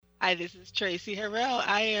Hi, this is Traci Harrell.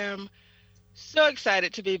 I am so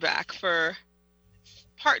excited to be back for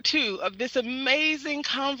part two of this amazing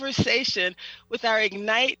conversation with our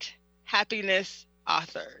Ignite Happiness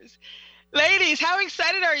authors. Ladies, how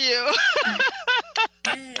excited are you?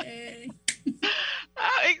 Yay.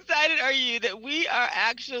 How excited are you that we are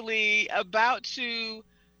actually about to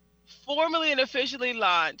formally and officially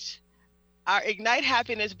launch our Ignite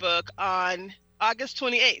Happiness book on August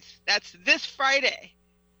 28th? That's this Friday.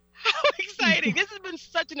 How exciting. This has been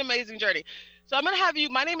such an amazing journey. So I'm going to have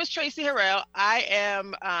you, my name is Traci Harrell. I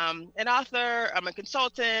am an author. I'm a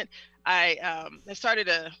consultant. I have started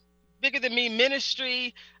a Bigger Than Me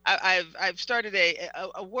ministry. I've started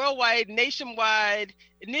a worldwide, nationwide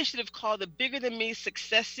initiative called the Bigger Than Me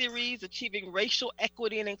Success Series, achieving racial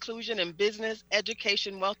equity and inclusion in business,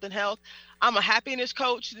 education, wealth, and health. I'm a happiness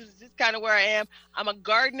coach. This is kind of where I am. I'm a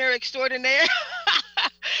gardener extraordinaire.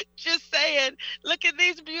 Just saying, look at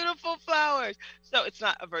these beautiful flowers. So it's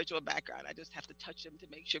not a virtual background. I just have to touch them to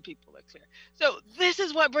make sure people are clear. So this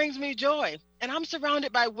is what brings me joy. And I'm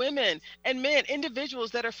surrounded by women and men,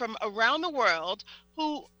 individuals that are from around the world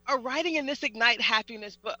who are writing in this Ignite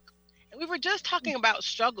Happiness book. And we were just talking about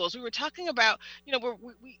struggles. We were talking about,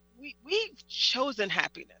 we've chosen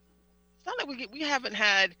happiness. It's not like we haven't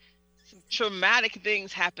had some traumatic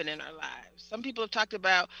things happen in our lives. Some people have talked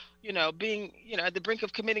about, being, at the brink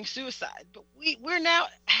of committing suicide. But we're now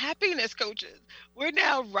happiness coaches. We're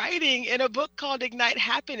now writing in a book called Ignite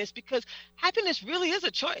Happiness because happiness really is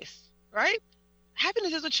a choice, right?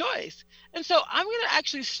 Happiness is a choice. And so I'm going to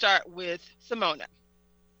actually start with Simona.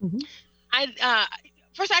 Mhm.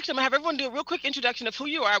 First, actually, I'm going to have everyone do a real quick introduction of who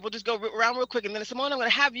you are. We'll just go around real quick. And then, Simona, I'm going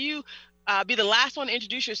to have you be the last one to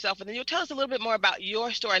introduce yourself. And then you'll tell us a little bit more about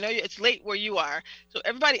your story. I know it's late where you are. So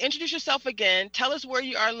everybody introduce yourself again. Tell us where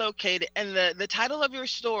you are located and the title of your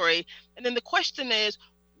story. And then the question is,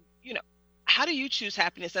 how do you choose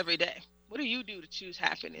happiness every day? What do you do to choose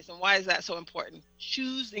happiness? And why is that so important?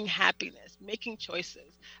 Choosing happiness, making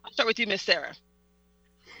choices. I'll start with you, Miss Sarah.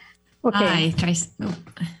 Okay. Hi, Traci. Oh.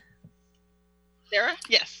 Sarah?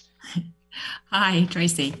 Yes. Hi,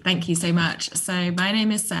 Traci. Thank you so much. So my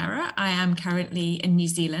name is Sarah. I am currently in New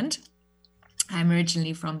Zealand. I'm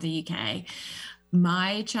originally from the UK.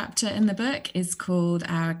 My chapter in the book is called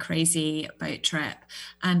Our Crazy Boat Trip.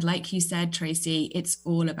 And like you said, Traci, it's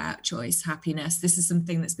all about choice, happiness. This is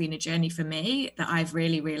something that's been a journey for me that I've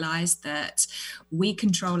really realized that we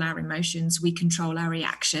control our emotions, we control our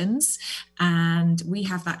reactions, and we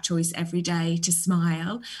have that choice every day to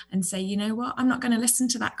smile and say, you know what, I'm not going to listen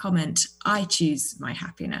to that comment. I choose my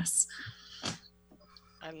happiness.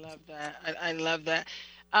 I love that. I love that.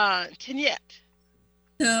 Tanyette.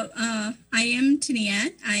 So I am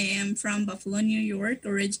Taniette. I am from Buffalo, New York.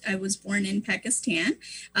 I was born in Pakistan.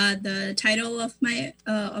 The title of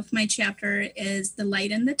my chapter is "The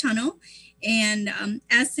Light in the Tunnel," and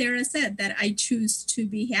as Sarah said, that I choose to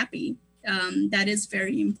be happy. That is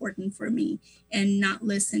very important for me, and not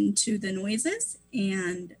listen to the noises,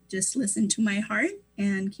 and just listen to my heart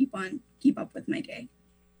and keep up with my day.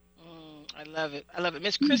 I love it. I love it.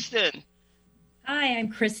 Miss Kristen. Hi, I'm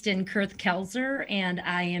Kristen Kurth-Kelzer, and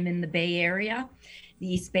I am in the Bay Area,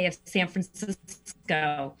 the East Bay of San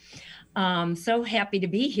Francisco. So happy to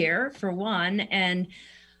be here, for one. And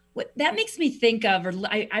what that makes me think of,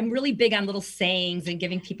 I'm really big on little sayings and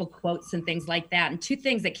giving people quotes and things like that. And two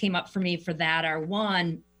things that came up for me for that are,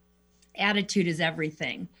 one, attitude is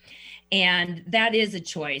everything. And that is a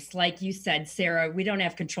choice. Like you said, Sarah, we don't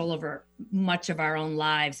have control over much of our own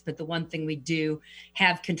lives, but the one thing we do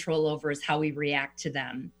have control over is how we react to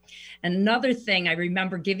them. And another thing, I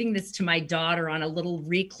remember giving this to my daughter on a little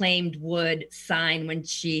reclaimed wood sign when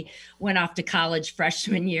she went off to college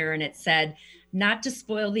freshman year, and it said, not to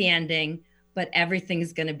spoil the ending, but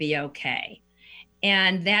everything's going to be okay.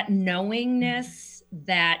 And that knowingness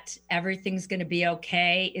that everything's going to be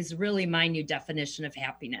okay is really my new definition of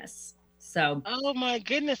happiness. So, oh my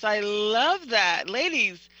goodness, I love that,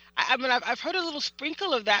 ladies. I mean, I've heard a little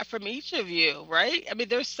sprinkle of that from each of you, right? I mean,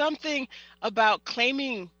 there's something about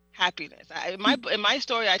claiming happiness. In my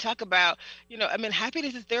story, I talk about,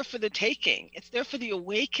 happiness is there for the taking. It's there for the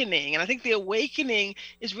awakening, and I think the awakening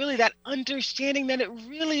is really that understanding that it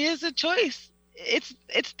really is a choice. It's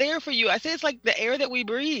there for you. I say it's like the air that we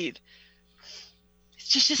breathe. It's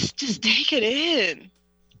just take it in.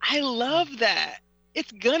 I love that.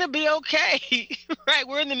 It's gonna be okay, right?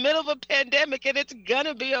 We're in the middle of a pandemic and it's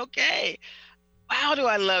gonna be okay. Wow, do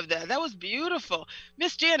I love that. That was beautiful.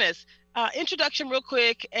 Miss Janice, introduction real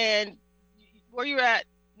quick and where you're at,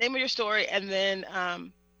 name of your story, and then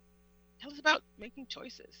tell us about making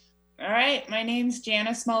choices. All right, my name's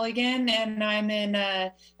Janice Mulligan, and I'm in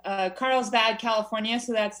Carlsbad, California.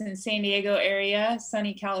 So that's in San Diego area,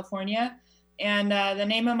 sunny California. And the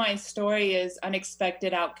name of my story is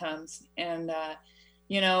Unexpected Outcomes. And,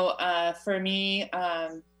 for me,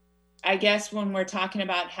 I guess when we're talking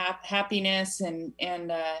about happiness and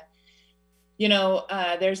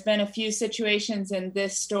there's been a few situations in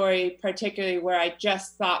this story, particularly where I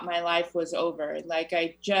just thought my life was over. Like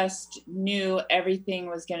I just knew everything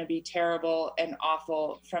was going to be terrible and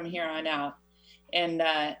awful from here on out. And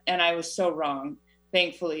I was so wrong,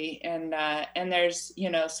 thankfully. And there's,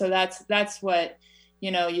 so that's what,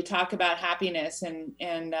 you talk about happiness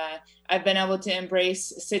and I've been able to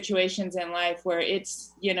embrace situations in life where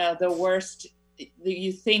it's, the worst,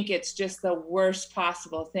 you think it's just the worst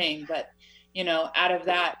possible thing, but out of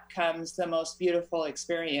that comes the most beautiful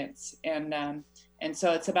experience. And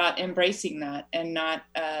so it's about embracing that and not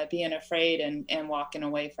being afraid and walking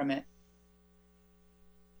away from it.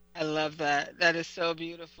 I love that. That is so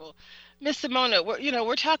beautiful. Miss Simona,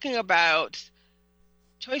 we're talking about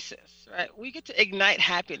choices, right? We get to ignite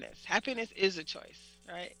happiness. Happiness is a choice,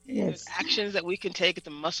 right? Yes. There's actions that we can take. It's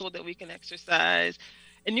a muscle that we can exercise.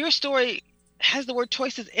 And your story has the word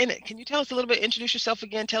choices in it. Can you tell us a little bit, introduce yourself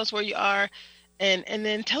again, tell us where you are, and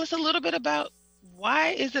then tell us a little bit about why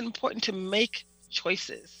is it important to make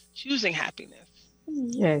choices, choosing happiness?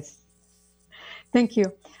 Yes. Thank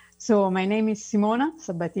you. So my name is Simona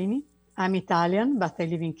Sabatini. I'm Italian, but I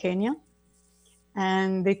live in Kenya.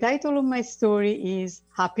 And the title of my story is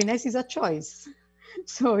Happiness is a Choice.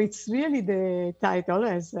 So it's really the title,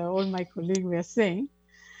 as all my colleagues were saying.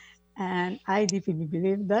 And I deeply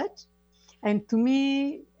believe that. And to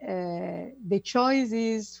me, the choice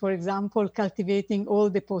is, for example, cultivating all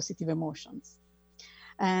the positive emotions.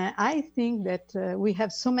 I think that we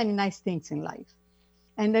have so many nice things in life.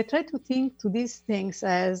 And I try to think to these things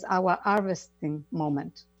as our harvesting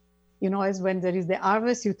moment. As when there is the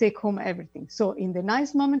harvest, you take home everything. So in the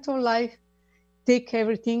nice moment of life, take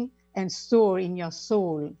everything and store in your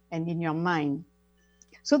soul and in your mind.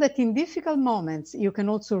 So that in difficult moments, you can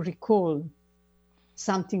also recall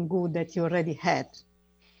something good that you already had.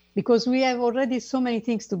 Because we have already so many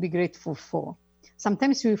things to be grateful for.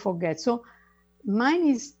 Sometimes we forget. So mine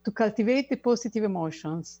is to cultivate the positive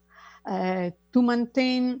emotions, to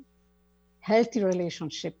maintain healthy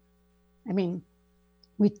relationship. I mean,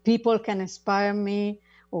 with people can inspire me,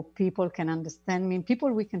 or people can understand me,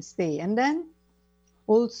 people we can stay. And then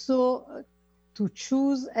also to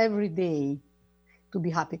choose every day to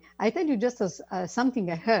be happy. I tell you just as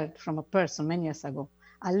something I heard from a person many years ago.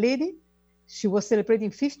 A lady, she was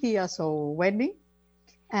celebrating 50 years of wedding,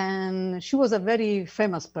 and she was a very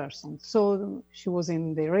famous person. So she was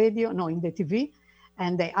in the TV,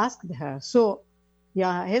 and they asked her, so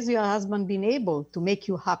yeah, has your husband been able to make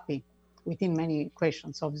you happy? Within many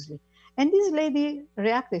questions, obviously. And this lady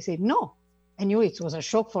reacted, said, no. I knew it was a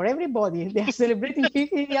shock for everybody. They are celebrating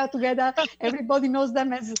 50 years together. Everybody knows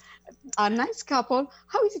them as a nice couple.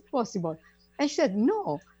 How is it possible? I said,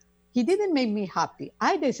 no, he didn't make me happy.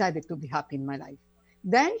 I decided to be happy in my life.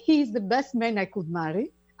 Then he is the best man I could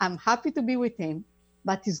marry. I'm happy to be with him,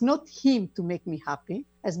 but it's not him to make me happy,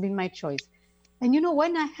 has been my choice. And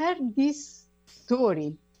when I heard this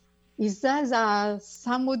story, it's as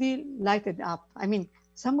somebody lighted up. I mean,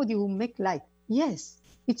 somebody who make light. Yes,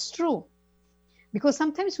 it's true. Because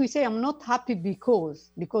sometimes we say, I'm not happy because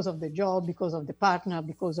of the job, because of the partner,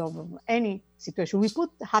 because of any situation. We put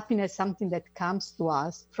happiness, something that comes to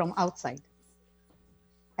us from outside.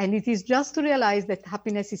 And it is just to realize that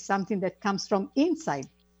happiness is something that comes from inside.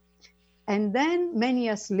 And then many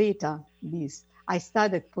years later, I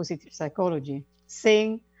studied positive psychology,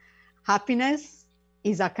 saying happiness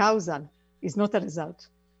is a causal, is not a result.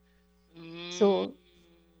 So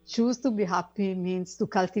choose to be happy means to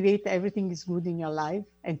cultivate everything is good in your life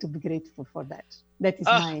and to be grateful for that. That is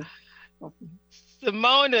my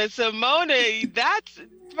opinion. Simona, that's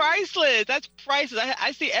priceless. That's priceless.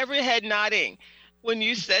 I see every head nodding when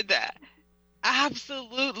you said that.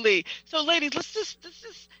 Absolutely. So ladies, let's just,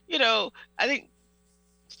 I think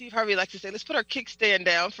Steve Harvey likes to say, let's put our kickstand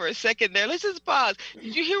down for a second there. Let's just pause.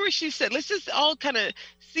 Did you hear what she said? Let's just all kind of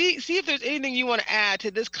see if there's anything you want to add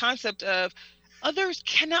to this concept of others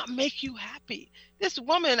cannot make you happy. This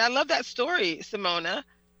woman, I love that story, Simona.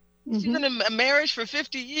 Mm-hmm. She's in a marriage for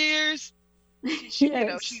 50 years. She,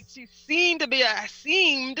 yes. She seemed to be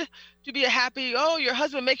a happy, your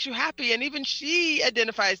husband makes you happy. And even she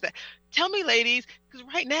identifies that. Tell me, ladies, because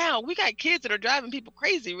right now we got kids that are driving people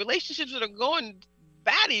crazy, relationships that are going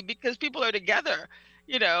batty because people are together,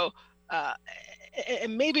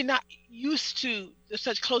 and maybe not used to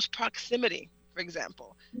such close proximity. for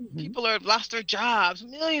example. Mhm. People have lost their jobs.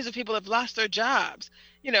 Millions of people have lost their jobs.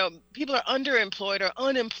 People are underemployed or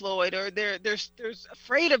unemployed, or they're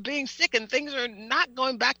afraid of being sick, and things are not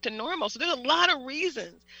going back to normal. So there's a lot of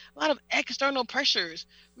reasons, a lot of external pressures,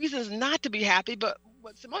 reasons not to be happy. But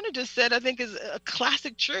what Simona just said, I think, is a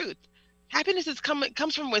classic truth. Happiness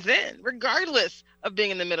comes from within, regardless of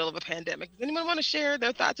being in the middle of a pandemic. Does anyone want to share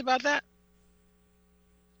their thoughts about that?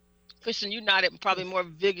 Christian, you nodded probably more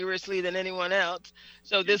vigorously than anyone else.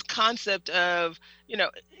 So this concept of,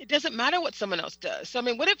 it doesn't matter what someone else does. So, I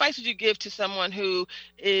mean, what advice would you give to someone who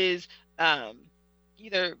is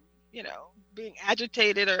either, being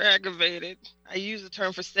agitated or aggravated? I used the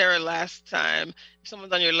term for Sarah last time. If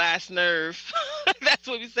someone's on your last nerve, that's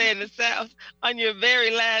what we say in the South, on your very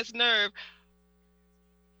last nerve.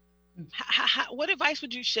 What advice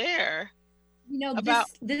would you share about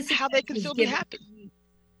how they can still be happy?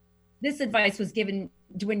 This advice was given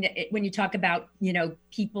when you talk about,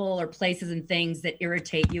 people or places and things that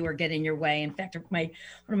irritate you or get in your way. In fact, one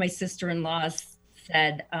of my sister-in-laws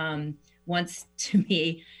said once to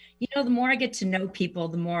me, the more I get to know people,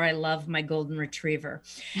 the more I love my golden retriever.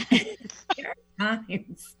 There are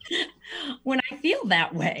times when I feel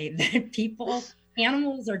that way, that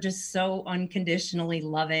animals are just so unconditionally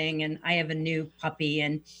loving. And I have a new puppy,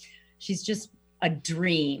 and she's just a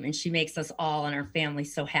dream, and she makes us all and our family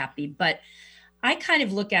so happy. But I kind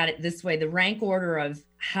of look at it this way: the rank order of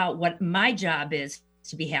what my job is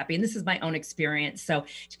to be happy. And this is my own experience. So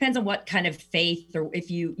it depends on what kind of faith or if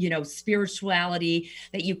spirituality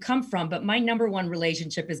that you come from. But my number one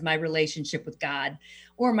relationship is my relationship with God,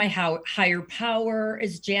 or my higher power,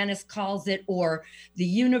 as Janice calls it, or the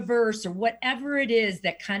universe, or whatever it is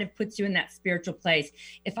that kind of puts you in that spiritual place.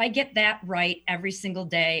 If I get that right every single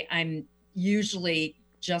day, I'm usually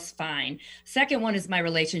just fine. Second one is my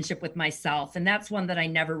relationship with myself. And that's one that I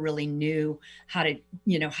never really knew how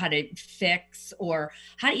to fix, or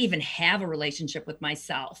how to even have a relationship with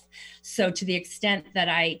myself. So to the extent that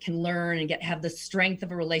I can learn and have the strength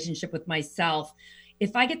of a relationship with myself,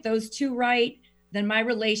 if I get those two right, then my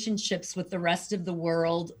relationships with the rest of the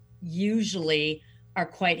world usually are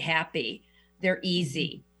quite happy. They're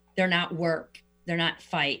easy. They're not work. They're not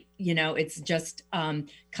fight. It's just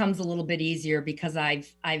comes a little bit easier because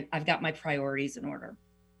I've got my priorities in order.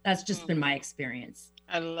 That's just been my experience.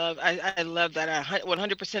 I love that. I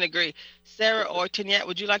 100% agree. Sarah or Tanyette,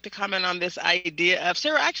 would you like to comment on this idea of,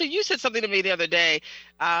 Sarah, actually, you said something to me the other day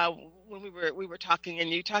when we were talking, and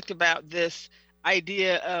you talked about this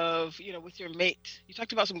idea of, with your mate. You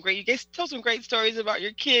talked about you guys told some great stories about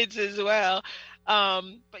your kids as well.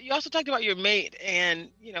 But you also talked about your mate, and,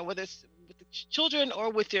 whether it's with the children or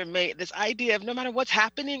with your mate, this idea of no matter what's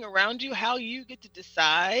happening around you, how you get to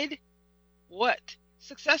decide what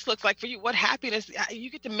success looks like for you, what happiness, you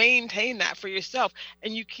get to maintain that for yourself,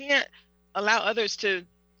 and you can't allow others to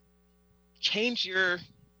change your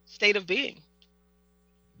state of being.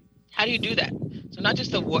 How do you do that? So not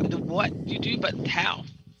just the what you do, but how.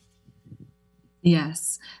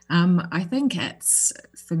 Yes, I think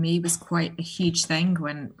for me was quite a huge thing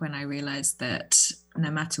when I realized that no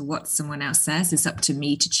matter what someone else says, it's up to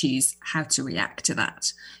me to choose how to react to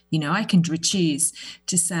that. I can choose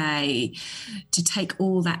to take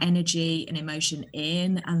all that energy and emotion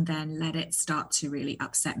in and then let it start to really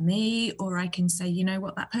upset me. Or I can say,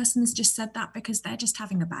 what, that person has just said that because they're just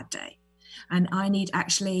having a bad day. And I need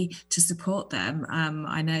actually to support them.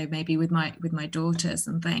 I know maybe with my daughters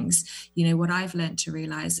and things, what I've learned to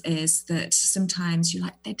realize is that sometimes you're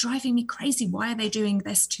like, they're driving me crazy. Why are they doing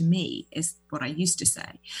this to me? Is what I used to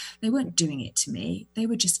say. They weren't doing it to me. They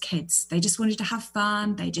were just kids. They just wanted to have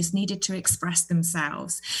fun. They just needed to express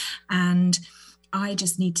themselves. And I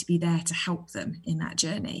just need to be there to help them in that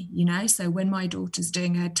journey, So when my daughter's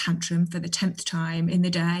doing her tantrum for the 10th time in the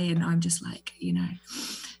day, and I'm just like,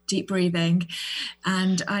 deep breathing.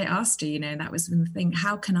 And I asked her, that was the thing,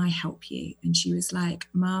 how can I help you? And she was like,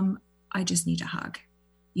 Mum, I just need a hug.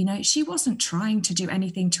 She wasn't trying to do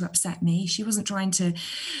anything to upset me. She wasn't trying to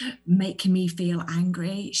make me feel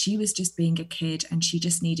angry. She was just being a kid, and she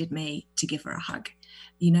just needed me to give her a hug.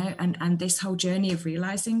 And this whole journey of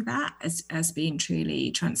realizing that has been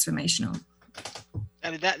truly transformational.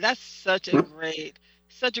 I mean, that's such a great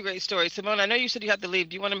story. Simone, I know you said you have to leave.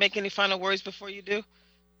 Do you want to make any final words before you do?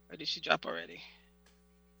 Or did she drop already?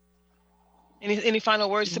 Any final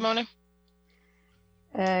words, Simone?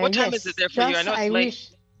 What time is it there for you? I know it's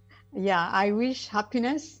late. I wish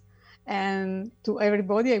happiness, and to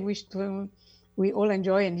everybody. I wish we all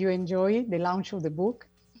enjoy, and you enjoy the launch of the book.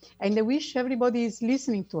 And I wish everybody is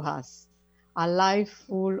listening to us a life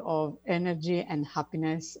full of energy and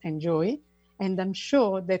happiness and joy. And I'm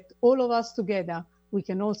sure that all of us together, we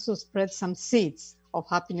can also spread some seeds of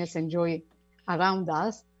happiness and joy around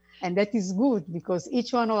us. And that is good because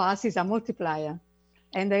each one of us is a multiplier.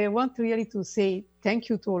 And I want really to say thank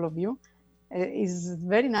you to all of you. It's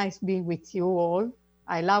very nice being with you all.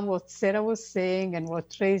 I love what Sarah was saying and what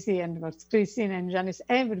Traci and what Christine and Janice,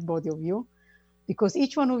 everybody of you, because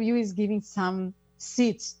each one of you is giving some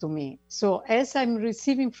seeds to me. So as I'm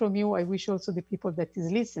receiving from you, I wish also the people that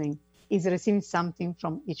is listening is receiving something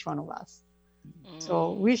from each one of us.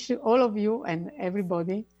 So wish all of you and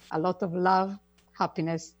everybody a lot of love,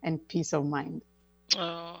 happiness, and peace of mind.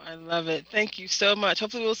 Oh, I love it. Thank you so much.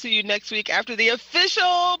 Hopefully we'll see you next week after the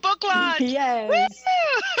official book launch. Yes.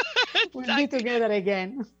 We'll be together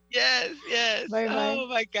again. Yes, yes. Bye-bye. Oh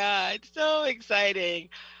my God. So exciting.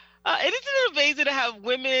 Isn't it amazing to have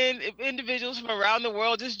women, individuals from around the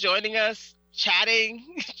world just joining us, chatting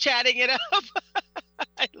it up?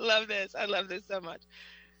 I love this. I love this so much.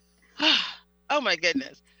 Oh my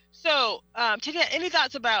goodness. So, Tanya, any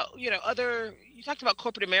thoughts about, you talked about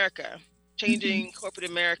corporate America, changing corporate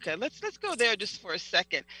America. Let's go there just for a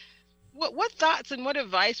second. What thoughts and what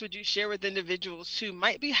advice would you share with individuals who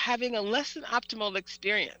might be having a less than optimal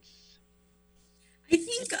experience? I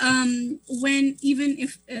think when even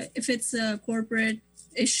if it's a corporate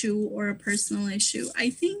issue or a personal issue, I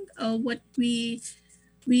think what we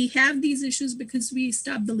have these issues because we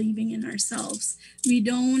stop believing in ourselves. We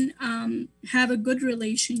don't have a good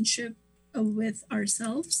relationship with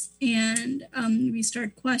ourselves, and we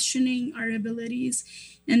start questioning our abilities,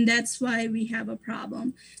 and that's why we have a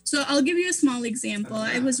problem. So I'll give you a small example.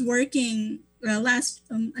 I was working last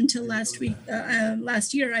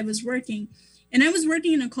year. I was working, and I was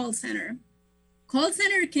working in a call center. Call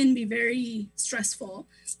center can be very stressful.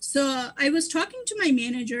 So I was talking to my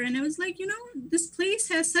manager and I was like, this place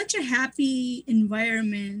has such a happy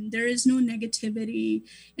environment. There is no negativity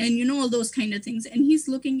and, all those kind of things. And he's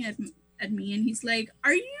looking at me and he's like,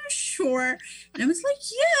 are you sure? And I was like,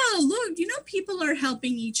 yeah, look, people are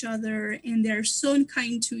helping each other and they're so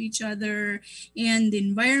kind to each other and the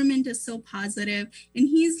environment is so positive. And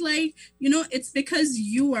he's like, it's because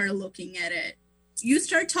you are looking at it. You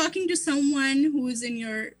start talking to someone who is in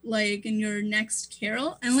your next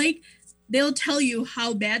carol and they'll tell you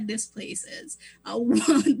how bad this place is,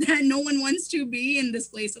 that no one wants to be in this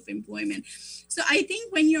place of employment. So I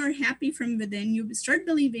think when you're happy from within, you start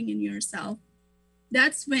believing in yourself.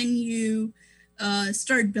 That's when you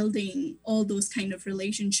start building all those kind of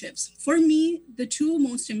relationships. For me, the two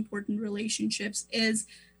most important relationships is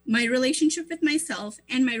my relationship with myself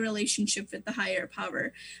and my relationship with the higher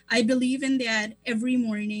power. I believe in that every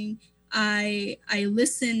morning. I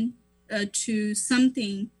listen to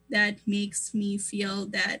something that makes me feel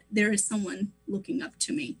that there is someone looking up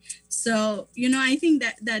to me. So, I think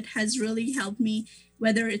that has really helped me,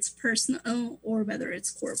 whether it's personal or whether it's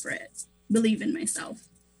corporate. Believe in myself.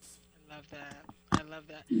 I love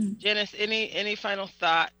that. Janice, any final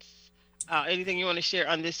thoughts? Anything you want to share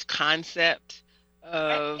on this concept?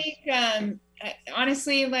 I think,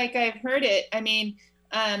 honestly, like I've heard it,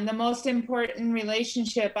 the most important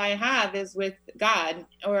relationship I have is with God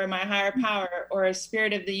or my higher power or a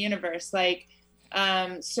spirit of the universe,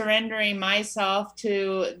 surrendering myself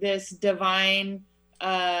to this divine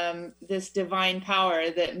power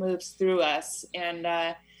that moves through us. And,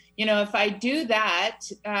 if I do that,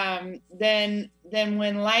 then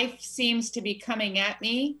when life seems to be coming at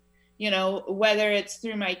me, whether it's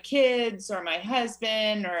through my kids or my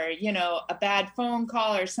husband or, a bad phone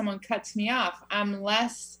call or someone cuts me off, I'm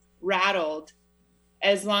less rattled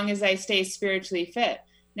as long as I stay spiritually fit.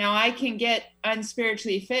 Now I can get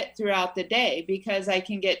unspiritually fit throughout the day because I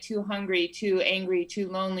can get too hungry, too angry, too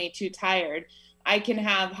lonely, too tired. I can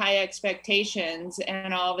have high expectations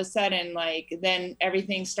and all of a sudden, then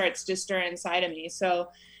everything starts to stir inside of me. So,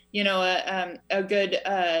 a good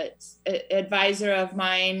advisor of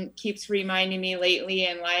mine keeps reminding me lately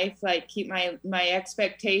in life, keep my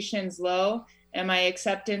expectations low and my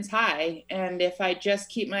acceptance high. And if I just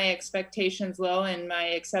keep my expectations low and my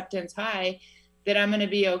acceptance high, then I'm going to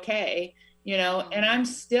be okay. And I'm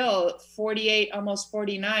still 48, almost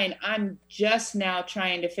 49. I'm just now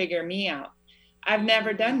trying to figure me out. I've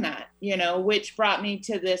never done that, which brought me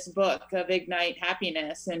to this book of Ignite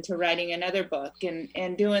Happiness and to writing another book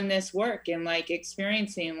and doing this work and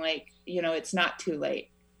experiencing it's not too late.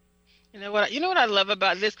 You know what I love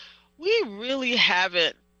about this? We really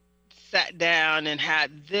haven't sat down and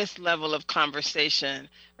had this level of conversation,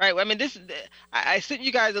 right? I sent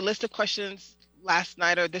you guys a list of questions last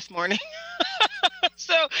night or this morning.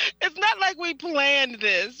 So it's not like we planned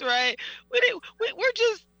this, right? We're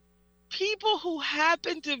just people who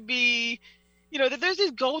happen to be that there's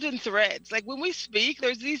these golden threads. Like when we speak,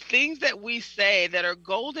 there's these things that we say that are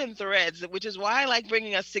golden threads, which is why I like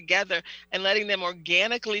bringing us together and letting them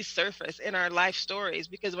organically surface in our life stories.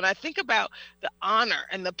 Because when I think about the honor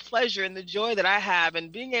and the pleasure and the joy that I have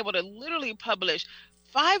and being able to literally publish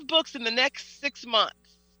 5 books in the next 6 months,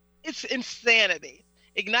 it's insanity.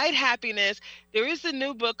 Ignite Happiness. There is a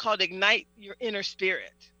new book called Ignite Your Inner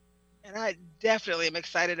Spirit. And I definitely am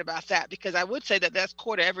excited about that, because I would say that that's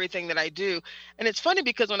core to everything that I do. And it's funny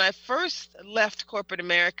because when I first left corporate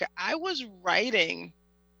America, I was writing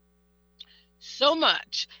so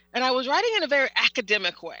much, and I was writing in a very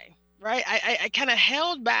academic way, right? I kind of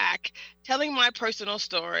held back telling my personal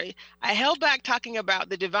story. I held back talking about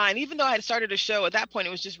the divine, even though I had started a show. At that point,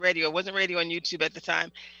 it was just radio. It wasn't radio on YouTube at the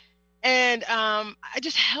time. And I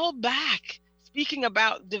just held back speaking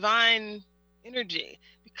about divine energy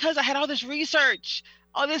because I had all this research,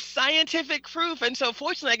 all this scientific proof. And so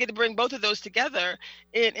fortunately, I get to bring both of those together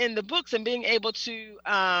in the books, and being able to,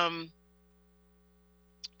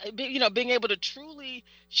 being able to truly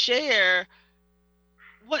share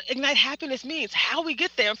what Ignite Happiness means, how we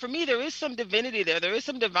get there. And for me, there is some divinity there. There is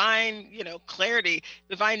some divine, clarity,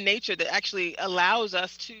 divine nature that actually allows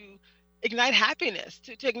us to ignite happiness,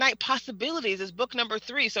 to ignite possibilities is book number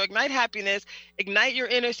 3. So Ignite Happiness, Ignite Your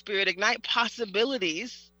Inner Spirit, Ignite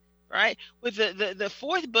Possibilities, right? With the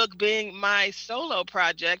 4th book being my solo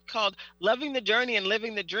project called Loving the Journey and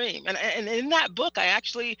Living the Dream. And in that book,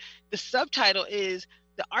 the subtitle is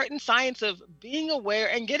The Art and Science of Being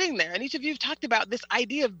Aware and Getting There. And each of you have talked about this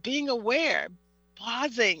idea of being aware,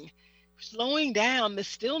 pausing, slowing down, the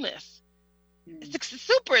stillness. It's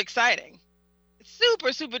super exciting. It's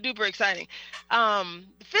super, super duper exciting.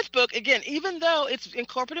 The 5th book, again, even though it's in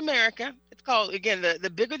corporate America, it's called, again, the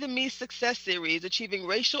Bigger Than Me Success Series, Achieving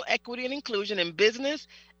Racial Equity and Inclusion in Business,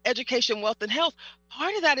 Education, Wealth, and Health.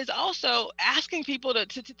 Part of that is also asking people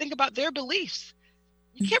to think about their beliefs.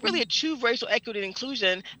 You can't really achieve racial equity and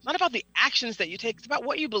inclusion. It's not about the actions that you take. It's about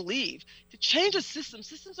what you believe. To change a system,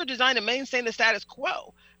 systems are designed to maintain the status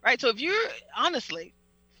quo, right? So if you're, honestly,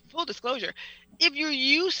 full disclosure, if you're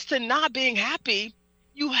used to not being happy,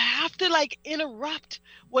 you have to interrupt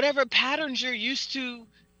whatever patterns you're used to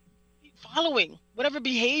following, whatever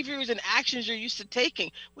behaviors and actions you're used to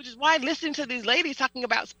taking, which is why listening to these ladies talking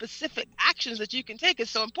about specific actions that you can take is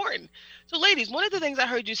so important. So ladies, one of the things I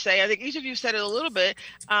heard you say, I think each of you said it a little bit.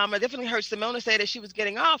 I definitely heard Simona say that she was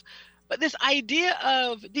getting off, but this idea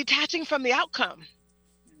of detaching from the outcome,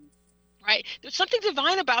 right? There's something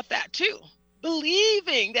divine about that too.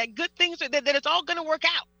 Believing that good things are that it's all going to work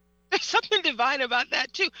out. There's something divine about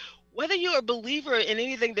that too, whether you're a believer in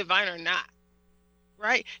anything divine or not,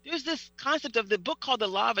 right? There's this concept of the book called The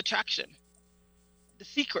Law of Attraction, The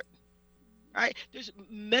Secret, right? There's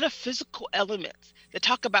metaphysical elements that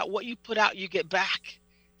talk about what you put out, you get back.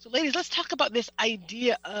 So ladies, let's talk about this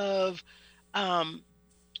idea of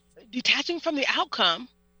detaching from the outcome,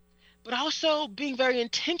 but also being very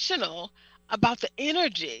intentional about the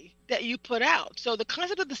energy that you put out. So the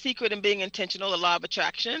concept of the secret and being intentional, the law of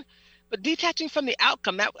attraction, but detaching from the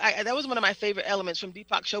outcome, that was one of my favorite elements from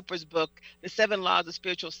Deepak Chopra's book, The 7 Laws of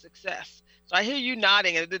Spiritual Success. So I hear you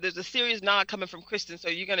nodding, and there's a serious nod coming from Kristen, so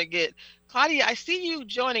you're going to get, Claudia, I see you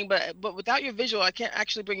joining, but without your visual, I can't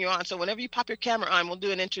actually bring you on. So whenever you pop your camera on, we'll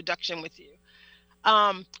do an introduction with you.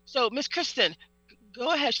 So Miss Kristen,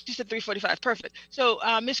 go ahead. She said 3:45. Perfect. So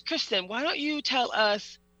Miss Kristen, why don't you tell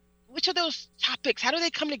us which of those topics, how do they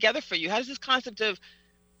come together for you? How does this concept of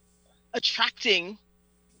attracting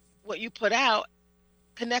what you put out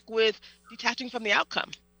connect with detaching from the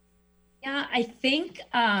outcome? Yeah, I think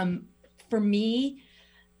for me,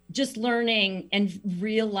 just learning and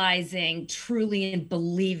realizing truly and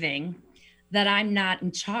believing that I'm not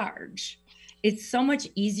in charge. It's so much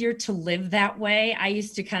easier to live that way. I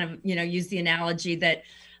used to kind of, use the analogy that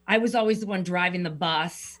I was always the one driving the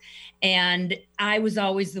bus, and I was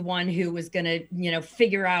always the one who was going to,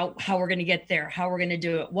 figure out how we're going to get there, how we're going to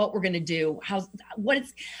do it, what we're going to do,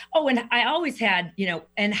 and I always had,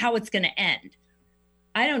 and how it's going to end.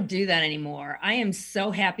 I don't do that anymore. I am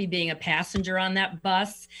so happy being a passenger on that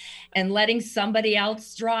bus and letting somebody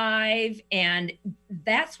else drive. And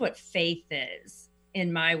that's what faith is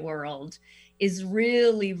in my world, is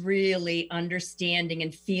really, really understanding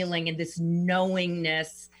and feeling and this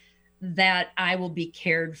knowingness that I will be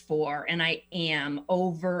cared for, and I am,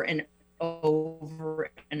 over and over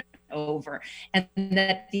and over, and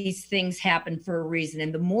that these things happen for a reason.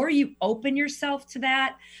 And the more you open yourself to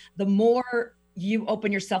that, the more you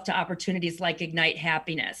open yourself to opportunities like Ignite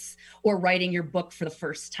Happiness, or writing your book for the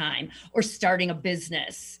first time, or starting a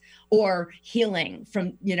business, or healing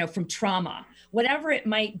from, from trauma, whatever it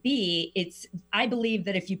might be. I believe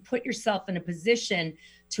that if you put yourself in a position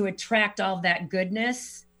to attract all that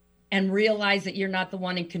goodness and realize that you're not the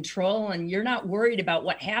one in control and you're not worried about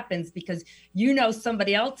what happens because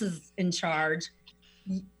somebody else is in charge,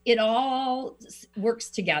 it all works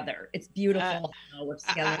together. It's beautiful. How it works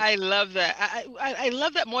together. I love that. I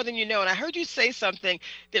love that more than you know. And I heard you say something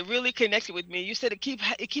that really connected with me. You said it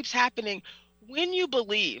keeps happening when you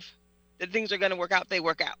believe that things are going to work out. They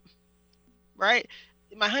work out, right?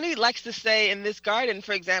 My honey likes to say in this garden,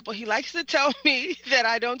 for example, he likes to tell me that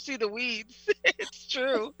I don't see the weeds. It's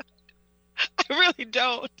true. I really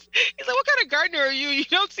don't. He's like, "What kind of gardener are you? You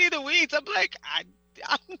don't see the weeds." I'm like,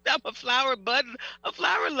 I'm a flower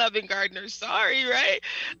loving gardener. Sorry, right?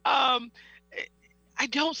 I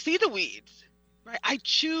don't see the weeds, right? I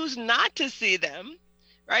choose not to see them,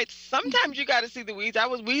 right? Sometimes you got to see the weeds. I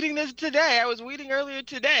was weeding earlier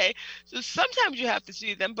today. So sometimes you have to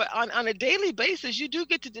see them, but on a daily basis, you do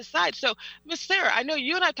get to decide. So Miss Sarah, I know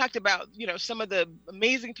you and I talked about, some of the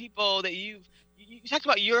amazing people that you talked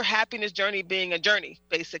about your happiness journey being a journey,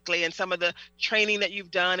 basically, and some of the training that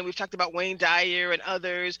you've done. And we've talked about Wayne Dyer and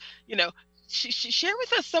others. Share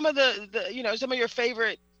with us some of some of your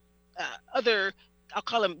favorite other, I'll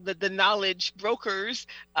call them the knowledge brokers,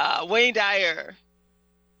 Wayne Dyer,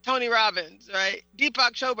 Tony Robbins, right?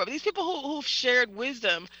 Deepak Chopra. These people who've shared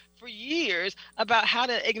wisdom for years about how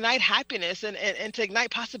to ignite happiness and to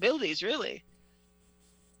ignite possibilities, really.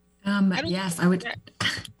 Yes, I would.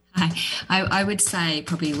 I would say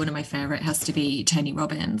probably one of my favorite has to be Tony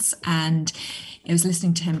Robbins. And I was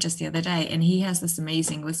listening to him just the other day, and he has this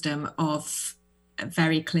amazing wisdom of a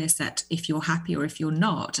very clear set, if you're happy or if you're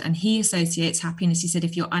not. And he associates happiness. He said,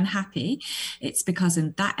 if you're unhappy, it's because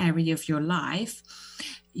in that area of your life,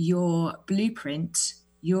 your blueprint,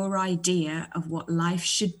 your idea of what life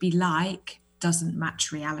should be like doesn't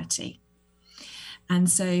match reality. And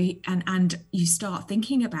so, and you start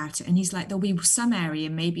thinking about it, and he's like, there'll be some area,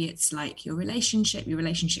 maybe it's like your relationship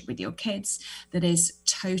with your kids, that is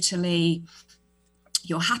totally,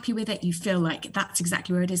 you're happy with it, you feel like that's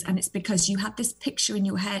exactly where it is. And it's because you have this picture in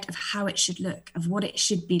your head of how it should look, of what it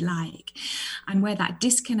should be like. And where that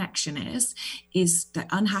disconnection is the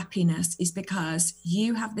unhappiness is because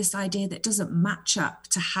you have this idea that doesn't match up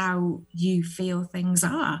to how you feel things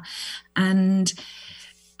are. And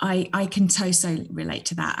I can totally relate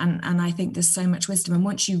to that. And I think there's so much wisdom. And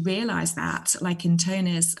once you realize that, like in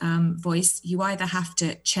Tony's voice, you either have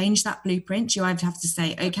to change that blueprint, you either have to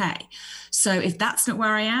say, okay, so if that's not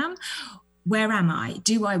where I am, where am I?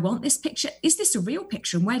 Do I want this picture? Is this a real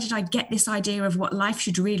picture? And where did I get this idea of what life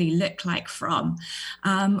should really look like from?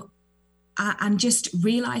 And just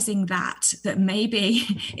realizing that maybe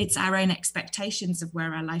it's our own expectations of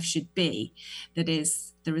where our life should be that is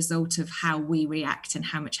the result of how we react and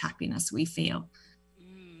how much happiness we feel.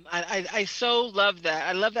 I so love that.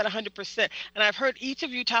 I love that 100%. And I've heard each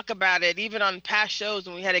of you talk about it, even on past shows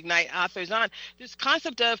when we had Ignite authors on, this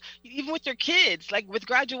concept of even with your kids, like with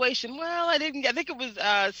graduation. Well, I think it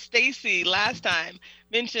was Stacy last time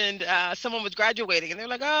mentioned someone was graduating and they're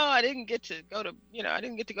like, oh, I didn't get to go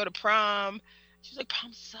to prom. She's like,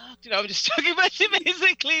 prom sucked. I'm just joking, but she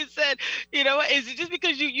basically said, is it just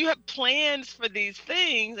because you have plans for these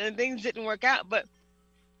things and things didn't work out? But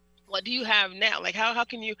what do you have now? Like, how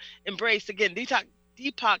can you embrace, again,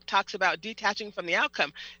 Deepak talks about detaching from the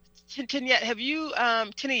outcome. Tiniyet, have you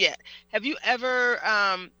ever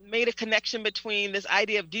made a connection between this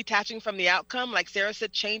idea of detaching from the outcome, like Sarah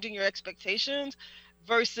said, changing your expectations,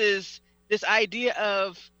 versus this idea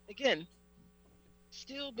of, again,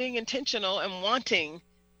 still being intentional and wanting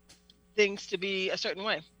things to be a certain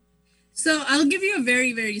way? So I'll give you a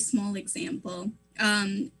very, very small example.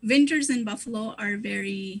 Winters in Buffalo are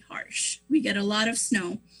very harsh. We get a lot of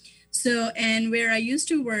snow. So, and where I used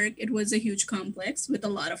to work, it was a huge complex with a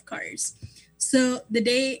lot of cars. So the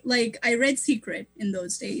day, like I read Secret in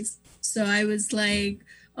those days. So I was like,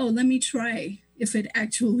 oh, let me try if it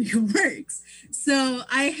actually works. So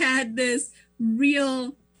I had this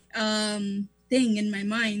real thing in my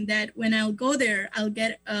mind that when I'll go there, I'll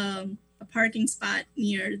get a parking spot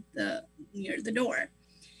near the door.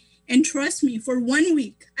 And trust me, for 1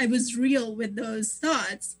 week, I was real with those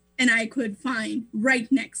thoughts, and I could find right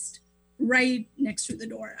next to the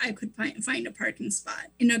door, I could find a parking spot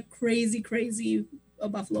in a crazy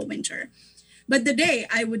Buffalo winter. But the day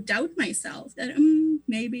I would doubt myself that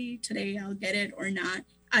maybe today I'll get it or not,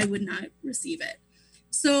 I would not receive it.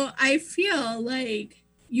 So I feel like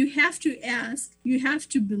you have to ask, you have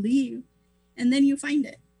to believe, and then you find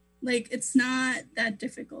it. Like, it's not that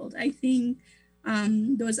difficult. I think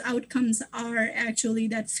those outcomes are actually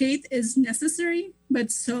that faith is necessary,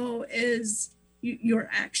 but so is your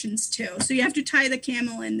actions too. So you have to tie the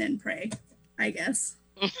camel and then pray, I guess.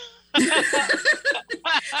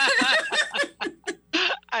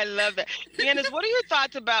 I love that. Candace, what are your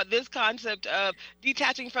thoughts about this concept of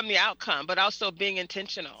detaching from the outcome, but also being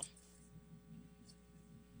intentional?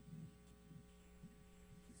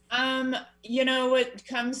 What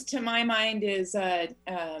comes to my mind is a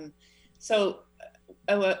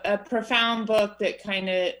profound book that kind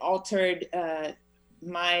of altered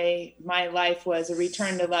my life was A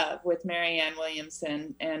Return to Love with Marianne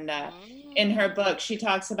Williamson. And in her book, she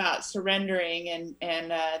talks about surrendering,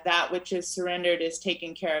 and that which is surrendered is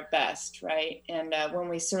taken care of best, right? And when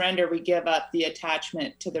we surrender, we give up the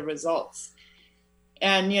attachment to the results.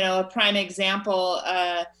 And, a prime example,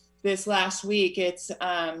 this last week, it's,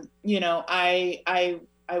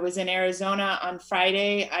 I was in Arizona on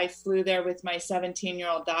Friday. I flew there with my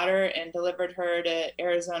 17-year-old daughter and delivered her to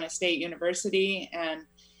Arizona State University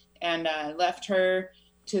and left her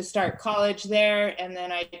to start college there. And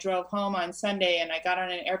then I drove home on Sunday, and I got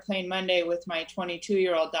on an airplane Monday with my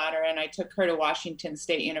 22-year-old daughter, and I took her to Washington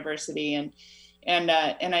State University, and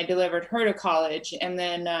I delivered her to college. And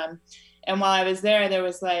then and while I was there, there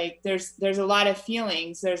was there's a lot of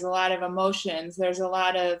feelings, there's a lot of emotions, there's a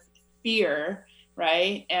lot of fear,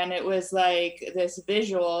 right? And it was like this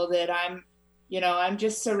visual that I'm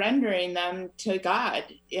just surrendering them to God.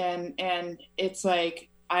 And it's like,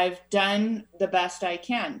 I've done the best I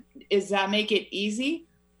can. Does that make it easy?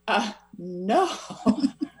 No,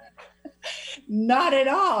 not at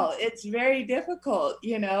all. It's very difficult,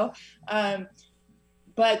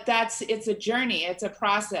 but it's a journey. It's a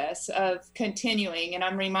process of continuing. And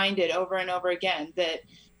I'm reminded over and over again that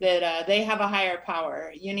they have a higher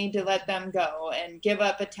power. You need to let them go and give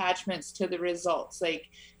up attachments to the results.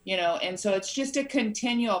 And so it's just a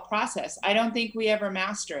continual process. I don't think we ever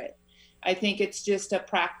master it. I think it's just a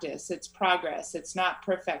practice. It's progress. It's not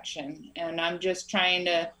perfection. And I'm just trying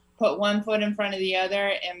to put one foot in front of the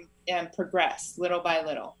other and progress little by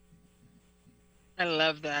little. I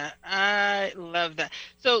love that. I love that.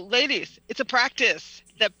 So, ladies, it's a practice,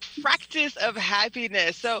 the practice of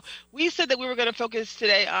happiness. So we said that we were going to focus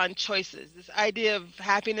today on choices, this idea of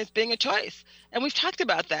happiness being a choice. And we've talked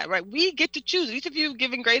about that, right? We get to choose. Each of you have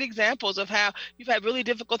given great examples of how you've had really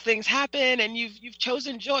difficult things happen and you've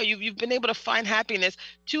chosen joy. You've been able to find happiness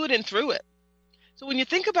to it and through it. So when you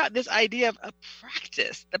think about this idea of a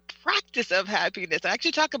practice, the practice of happiness, I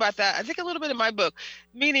actually talk about that, I think a little bit in my book,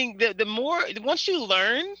 meaning the more, once you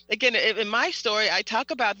learn, again, in my story, I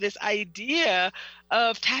talk about this idea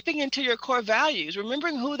of tapping into your core values,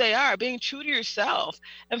 remembering who they are, being true to yourself,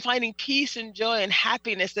 and finding peace and joy and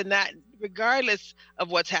happiness in that, regardless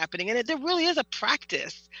of what's happening. And there really is a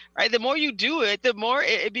practice, right? The more you do it, the more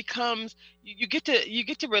it becomes, you get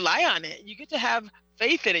to rely on it. You get to have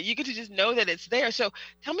faith in it. You get to just know that it's there. So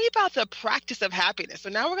tell me about the practice of happiness. So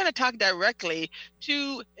now we're going to talk directly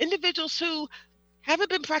to individuals who haven't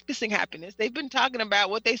been practicing happiness. They've been talking about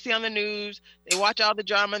what they see on the news. They watch all the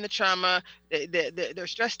drama and the trauma. They're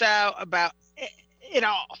stressed out about it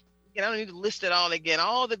all. I don't need to list it all again.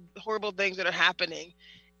 All the horrible things that are happening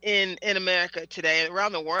in America today,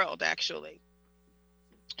 around the world, actually.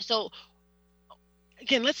 So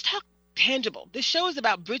again, let's talk tangible. This show is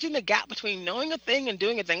about bridging the gap between knowing a thing and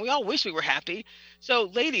doing a thing. We all wish we were happy.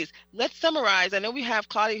 So ladies, let's summarize. I know we have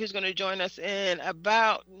Claudia who's going to join us in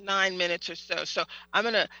about 9 minutes or so. So I'm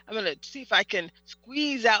going to see if I can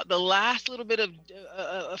squeeze out the last little bit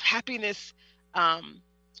of happiness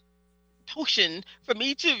potion from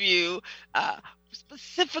each of you.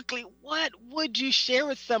 Specifically, what would you share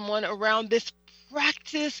with someone around this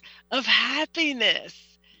practice of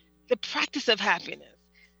happiness? The practice of happiness.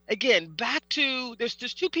 Again, back to, there's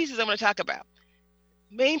two pieces I'm going to talk about.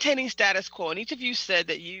 Maintaining status quo. And each of you said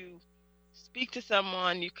that you speak to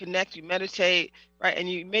someone, you connect, you meditate, right?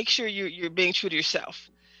 And you make sure you're being true to yourself.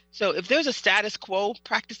 So if there's a status quo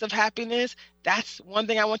practice of happiness, that's one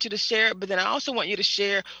thing I want you to share. But then I also want you to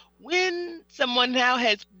share when someone now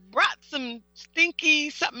has brought some stinky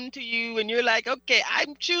something to you and you're like, okay,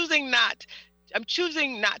 I'm choosing not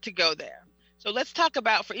to go there. So let's talk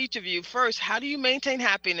about, for each of you, first, how do you maintain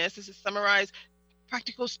happiness? This is summarize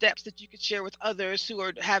practical steps that you could share with others who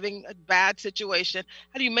are having a bad situation.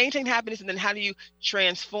 How do you maintain happiness? And then how do you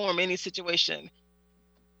transform any situation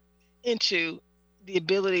into the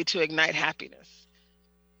ability to ignite happiness?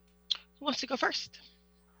 Who wants to go first?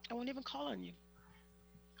 I won't even call on you.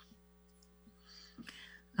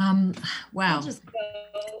 Wow. I'll just go.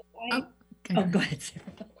 Go ahead, Sarah.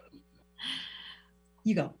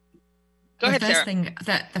 You go. Go ahead, Sarah.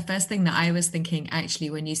 The first thing that I was thinking actually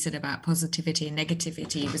when you said about positivity and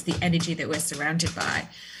negativity was the energy that we're surrounded by.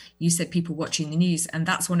 You said people watching the news, and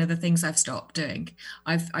that's one of the things I've stopped doing.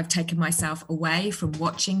 I've taken myself away from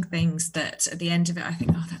watching things that at the end of it I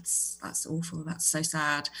think, oh, that's awful, that's so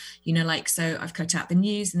sad, so I've cut out the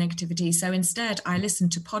news, the negativity. So instead I listen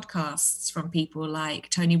to podcasts from people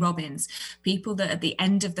like Tony Robbins, people that at the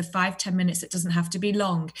end of the 5-10 minutes, it doesn't have to be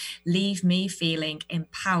long, leave me feeling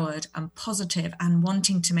empowered and positive and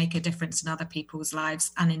wanting to make a difference in other people's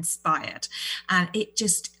lives and inspired. And it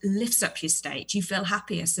just lifts up your state. You feel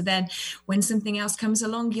happier. So then when something else comes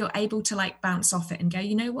along, you're able to bounce off it and go,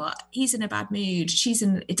 you know what, he's in a bad mood,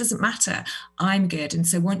 it doesn't matter, I'm good. And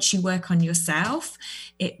so once you work on yourself,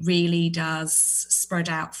 it really does spread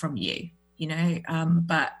out from you,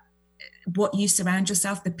 but what you surround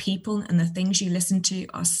yourself, the people and the things you listen to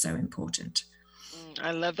are so important.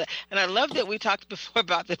 I love that. And I love that we talked before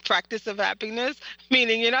about the practice of happiness,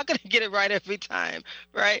 meaning you're not going to get it right every time,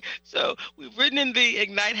 right? So we've written in the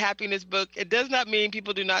Ignite Happiness book, it does not mean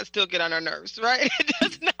people do not still get on our nerves, right? It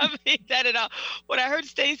does not mean that at all. What I heard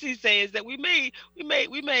Stacy say is that we may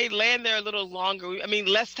land there a little longer.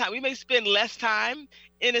 Less time. We may spend less time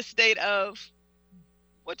in a state of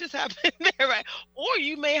what just happened there, right? Or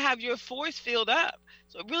you may have your force filled up,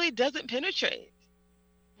 so it really doesn't penetrate.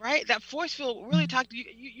 Right? That force field really talked to you.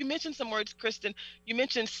 You mentioned some words, Kristen. You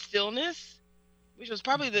mentioned stillness, which was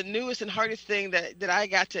probably the newest and hardest thing that I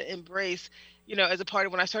got to embrace, as a part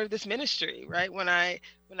of when I started this ministry, right? When I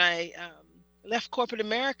left corporate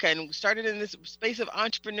America and started in this space of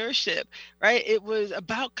entrepreneurship, right? It was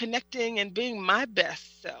about connecting and being my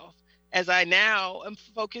best self, as I now am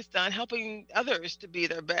focused on helping others to be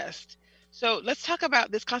their best. So let's talk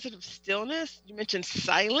about this concept of stillness. You mentioned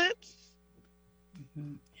silence.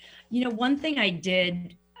 Mm-hmm. One thing I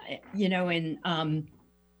did, in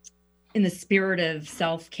the spirit of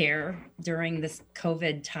self-care during this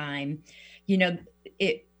COVID time,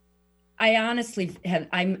 I honestly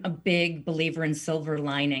I'm a big believer in silver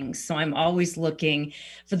linings. So I'm always looking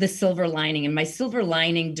for the silver lining. And my silver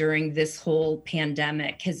lining during this whole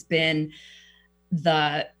pandemic has been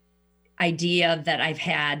the idea that I've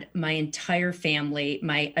had my entire family,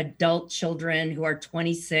 my adult children who are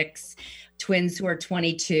 26, twins who are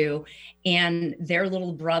 22, and their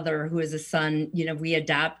little brother who is a son, we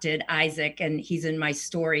adopted Isaac, and he's in my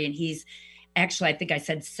story, and he's actually, I think I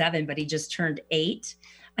said 7, but he just turned 8.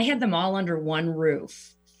 I had them all under one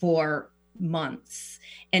roof for months.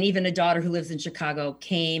 And even a daughter who lives in Chicago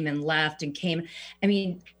came and left and came.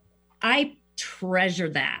 I treasure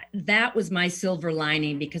that. That was my silver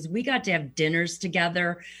lining, because we got to have dinners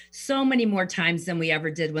together so many more times than we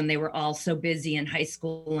ever did when they were all so busy in high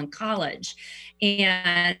school and college.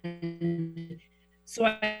 And so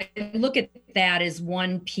I look at that as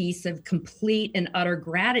one piece of complete and utter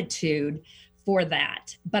gratitude for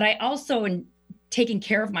that. But I also, in taking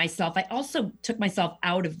care of myself, I also took myself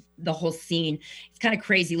out of the whole scene. It's kind of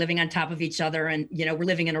crazy living on top of each other. And, we're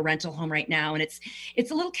living in a rental home right now, and it's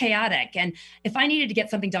a little chaotic. And if I needed to get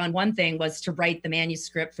something done, one thing was to write the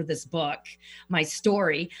manuscript for this book, my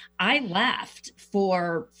story. I left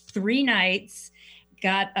for 3 nights,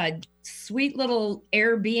 got a sweet little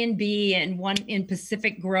Airbnb, and one in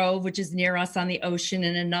Pacific Grove, which is near us on the ocean,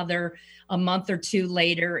 and another a month or 2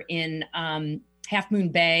 later in Half Moon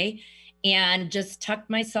Bay. And just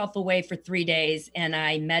tucked myself away for 3 days, and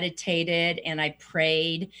I meditated and I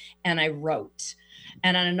prayed and I wrote.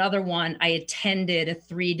 And on another one, I attended a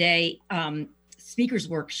 3-day speakers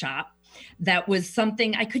workshop. That was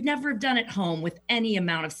something I could never have done at home with any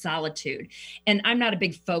amount of solitude. And I'm not a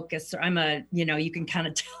big focuser. I'm you can kind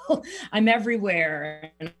of tell I'm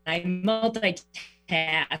everywhere, and I multitask.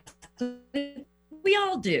 We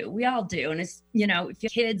all do. And it's, if you have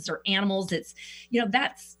kids or animals, it's,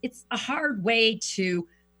 it's a hard way to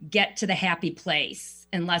get to the happy place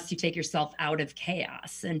unless you take yourself out of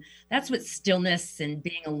chaos. And that's what stillness and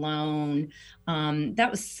being alone,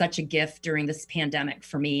 that was such a gift during this pandemic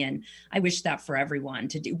for me. And I wish that for everyone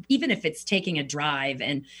to do, even if it's taking a drive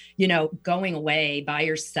and, going away by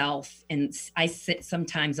yourself. And I sit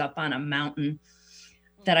sometimes up on a mountain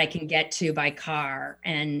that I can get to by car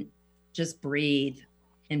and just breathe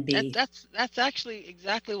and be. That's actually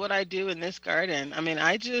exactly what I do in this garden.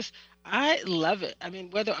 I love it.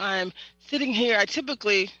 Whether I'm sitting here,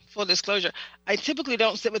 full disclosure, I typically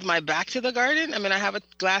don't sit with my back to the garden. I have a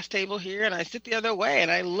glass table here, and I sit the other way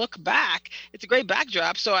and I look back. It's a great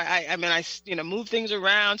backdrop. So I move things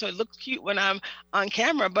around so it looks cute when I'm on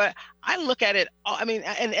camera, but I look at it all. In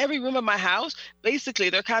every room of my house, basically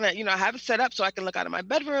they're kind of, I have it set up so I can look out of my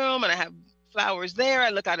bedroom, and I have flowers there. I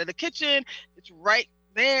look out of the kitchen. It's right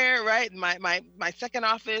there, right? My second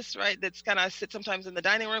office, right? That's kind of sit sometimes in the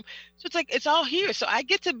dining room. So it's like, it's all here. So I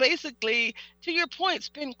get to basically, to your point,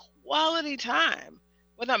 spend quality time,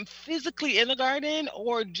 whether I'm physically in the garden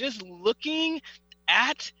or just looking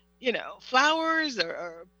at, flowers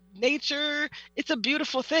or nature. It's a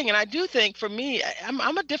beautiful thing. And I do think for me,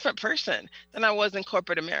 I'm a different person than I was in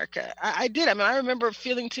corporate America. I did. I mean, I remember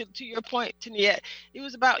feeling, to your point, Taniette, it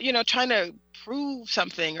was about, trying to prove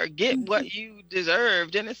something or get what you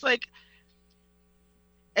deserved. And it's like,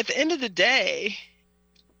 at the end of the day,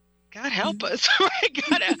 God help us, right?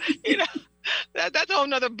 Gotta, that's a whole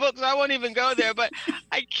nother book, so I won't even go there. But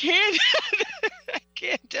I can't, I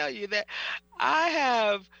can't tell you that I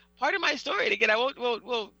have part of my story. And again, I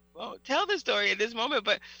won't tell the story at this moment,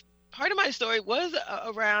 but part of my story was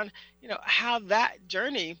around, how that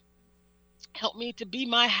journey helped me to be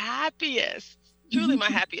my happiest, truly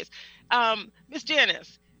my happiest. Miss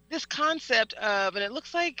Janice, this concept of, and it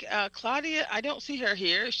looks like Claudia, I don't see her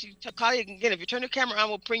here. Claudia, again, if you turn your camera on,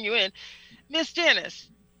 we'll bring you in. Miss Janice,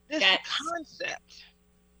 this concept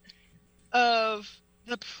of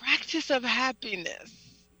the practice of happiness,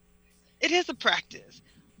 it is a practice.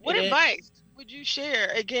 What advice would you share,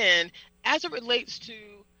 again, as it relates to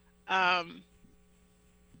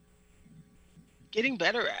getting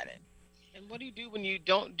better at it? And what do you do when you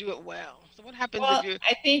don't do it well? So what happens if you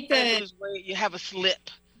I think that lose weight, you have a slip?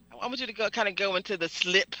 I want you to go into the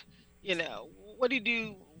slip. What do you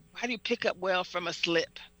do? How do you pick up well from a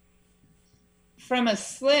slip? From a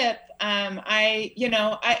slip, I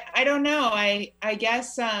don't know. I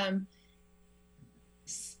guess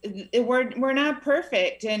we're not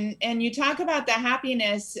perfect, and you talk about the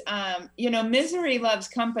happiness. Misery loves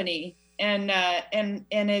company, and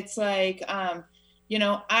it's like,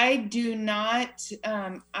 I do not.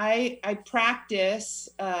 I practice.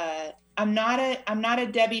 I'm not a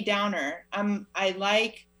Debbie Downer. I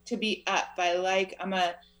like to be up.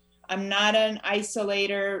 I'm not an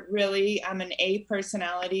isolator, really. I'm an A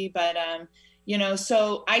personality, but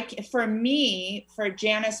so for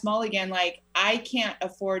Janice Mulligan, like, I can't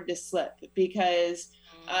afford to slip, because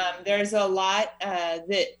there's a lot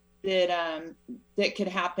that could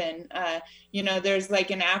happen. There's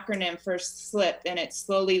like an acronym for SLIP, and it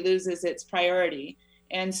slowly loses its priority.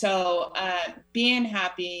 And so being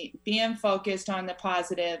happy, being focused on the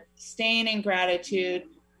positive, staying in gratitude,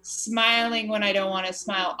 smiling when I don't want to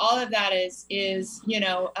smile, all of that is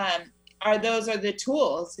those are the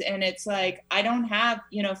tools. And it's like, I don't have,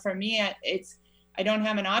 for me, I don't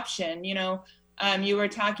have an option. You were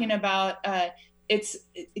talking about it's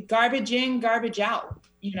garbage in, garbage out.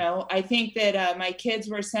 I think that my kids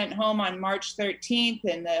were sent home on March 13th,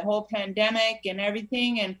 and the whole pandemic and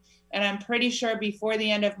everything. And I'm pretty sure before the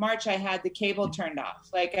end of March, I had the cable turned off.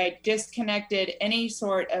 Like, I disconnected any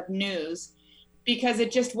sort of news, because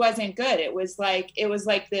it just wasn't good. It was like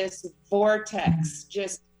this vortex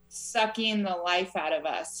just sucking the life out of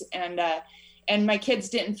us. And my kids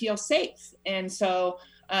didn't feel safe. And so,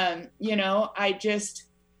 I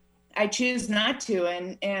choose not to.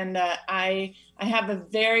 And I have a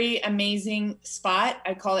very amazing spot.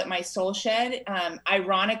 I call it my soul shed.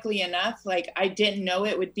 Ironically enough, like, I didn't know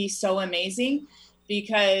it would be so amazing,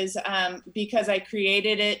 because I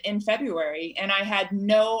created it in February, and I had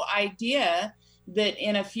no idea that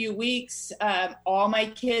in a few weeks, all my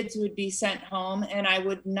kids would be sent home, and I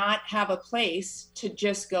would not have a place to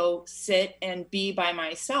just go sit and be by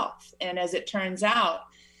myself. And as it turns out,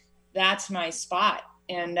 that's my spot.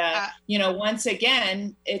 And, once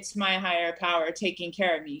again, it's my higher power taking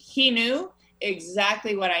care of me. He knew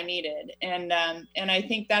exactly what I needed. And I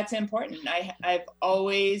think that's important. I've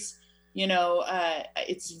always,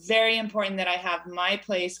 it's very important that I have my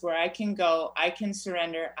place where I can go, I can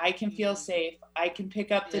surrender, I can feel safe, I can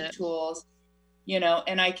pick up the tools,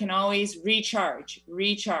 and I can always recharge.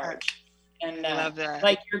 And I love that.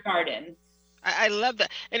 Like your garden. I love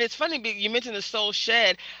that. And it's funny, you mentioned the soul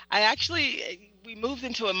shed. We moved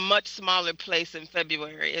into a much smaller place in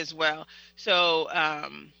February as well. So,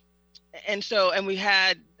 and I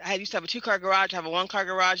used to have a 2-car garage. I have a 1-car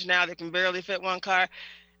garage now that can barely fit 1 car.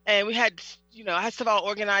 And we had, I had stuff all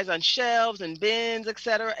organized on shelves and bins, et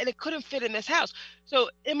cetera, and it couldn't fit in this house. So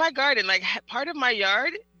in my garden, like, part of my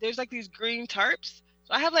yard, there's like these green tarps.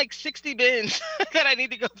 So I have like 60 bins that I need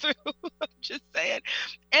to go through. I'm just saying.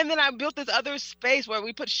 And then I built this other space where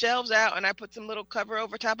we put shelves out, and I put some little cover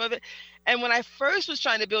over top of it. And when I first was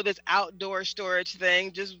trying to build this outdoor storage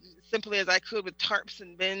thing, just simply as I could with tarps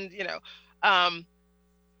and bins,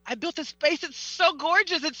 I built this space. It's so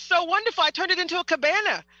gorgeous. It's so wonderful. I turned it into a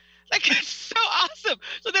cabana. Like, it's so awesome.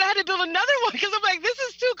 So then I had to build another one because I'm like, this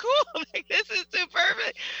is too cool. Like, this is too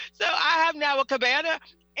perfect. So I have now a cabana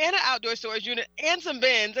and an outdoor storage unit and some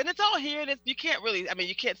bins, and it's all here. And you can't really, I mean,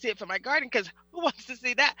 you can't see it from my garden because who wants to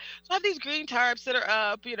see that? So I have these green tarps that are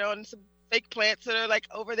up, and some fake plants that are like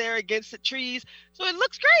over there against the trees. So it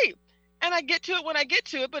looks great. And I get to it when I get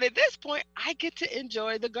to it. But at this point, I get to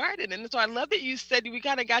enjoy the garden. And so I love that you said we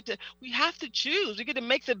have to choose. We get to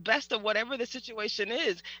make the best of whatever the situation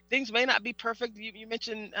is. Things may not be perfect. You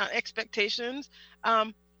mentioned expectations.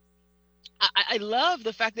 I love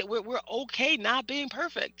the fact that we're okay not being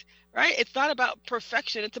perfect, right? It's not about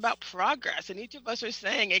perfection. It's about progress. And each of us are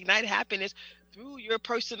saying ignite happiness through your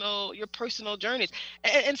personal journeys.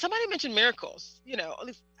 And somebody mentioned miracles. At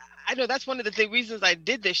least I know that's one of the reasons I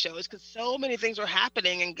did this show is because so many things were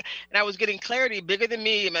happening, and I was getting clarity bigger than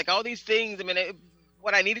me. I'm like all these things. I mean,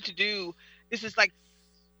 what I needed to do. This is like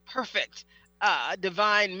perfect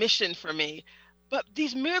divine mission for me. But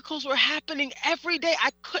these miracles were happening every day.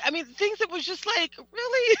 Things that was just like,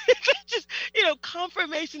 really? Just,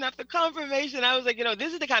 confirmation after confirmation. I was like,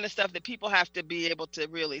 this is the kind of stuff that people have to be able to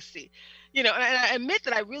really see. And I admit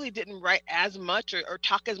that I really didn't write as much or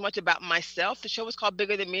talk as much about myself. The show was called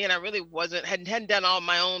Bigger Than Me, and I really hadn't done all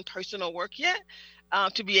my own personal work yet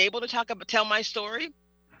to be able to tell my story.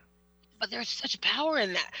 But there's such power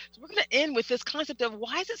in that. So we're going to end with this concept of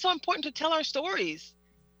why is it so important to tell our stories?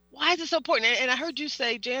 Why is it so important? And I heard you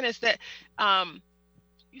say, Janice, that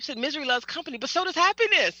you said misery loves company, but so does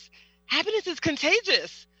happiness. Happiness is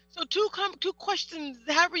contagious. So two questions,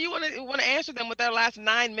 however you want to answer them with our last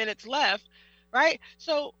 9 minutes left, right?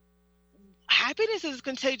 So happiness is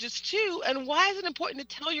contagious too. And why is it important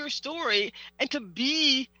to tell your story and to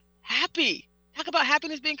be happy? Talk about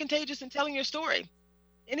happiness being contagious and telling your story.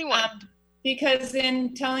 Anyone? Because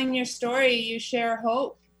in telling your story, you share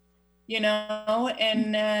hope, and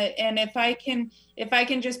if I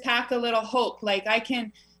can just pack a little hope, like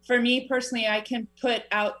for me personally, I can put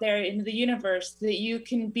out there in the universe that you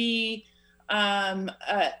can be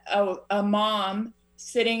a mom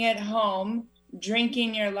sitting at home,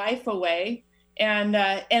 drinking your life away, and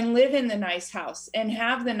live in the nice house and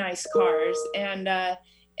have the nice cars, and that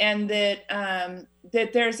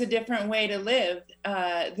there's a different way to live,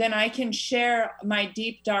 then I can share my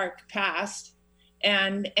deep, dark past,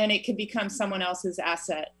 and it could become someone else's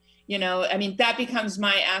asset. That becomes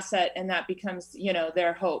my asset, and that becomes,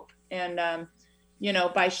 their hope. And,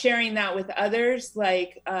 by sharing that with others,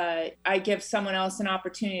 like I give someone else an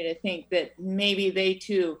opportunity to think that maybe they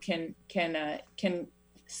too can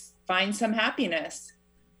find some happiness,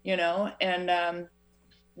 and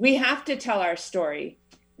we have to tell our story.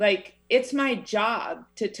 Like, it's my job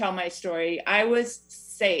to tell my story. I was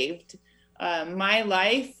saved. My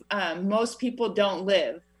life, most people don't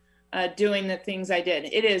live doing the things I did.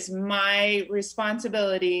 It is my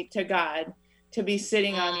responsibility to God to be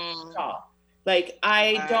sitting on this call. Like,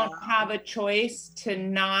 I don't have a choice to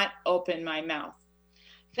not open my mouth.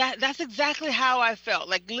 That's exactly how I felt.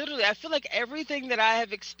 Like, literally, I feel like everything that I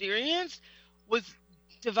have experienced was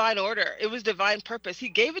divine order. It was divine purpose. He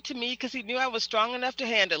gave it to me because he knew I was strong enough to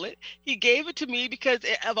handle it. He gave it to me because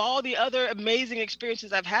of all the other amazing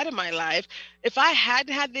experiences I've had in my life. If I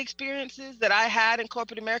hadn't had the experiences that I had in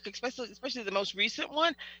corporate America, especially the most recent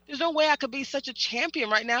one, there's no way I could be such a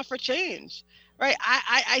champion right now for change, right?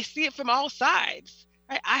 I see it from all sides,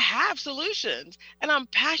 right? I have solutions, and I'm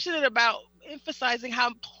passionate about emphasizing how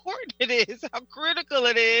important it is, how critical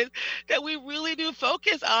it is that we really do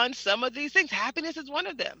focus on some of these things. Happiness is one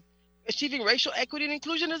of them. Achieving racial equity and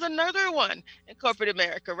inclusion is another one in corporate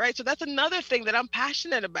America, right? So that's another thing that I'm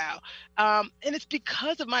passionate about. And it's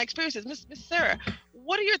because of my experiences. Miss Sarah,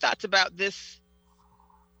 what are your thoughts about these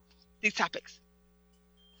topics?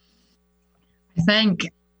 I think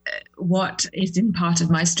what is in part of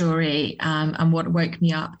my story and what woke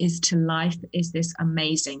me up is to life is this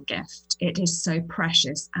amazing gift. It is so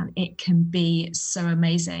precious, and it can be so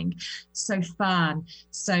amazing, so fun,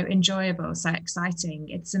 so enjoyable, so exciting.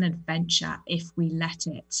 It's an adventure if we let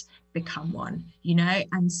it become one,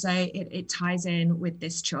 and so it ties in with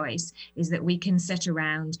this choice, is that we can sit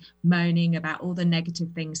around moaning about all the negative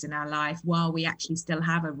things in our life while we actually still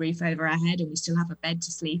have a roof over our head, and we still have a bed to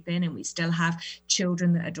sleep in, and we still have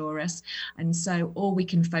children that adore us. And so, or we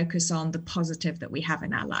can focus on the positive that we have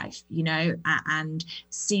in our life, and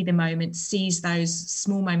see the moment, seize those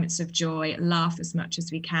small moments of joy, laugh as much as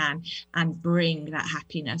we can, and bring that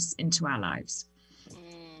happiness into our lives.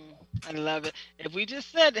 I love it. If we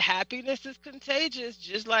just said happiness is contagious,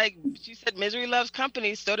 just like she said, misery loves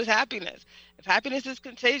company, so does happiness. If happiness is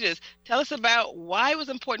contagious, tell us about why it was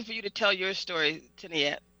important for you to tell your story,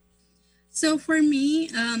 Taniette. So for me,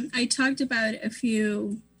 I talked about a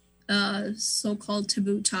few so-called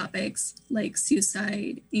taboo topics like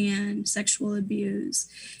suicide and sexual abuse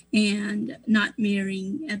and not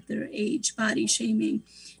marrying at their age, body shaming.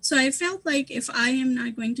 So I felt like if I am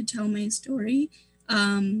not going to tell my story,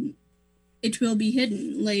 it will be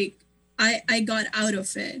hidden. Like I got out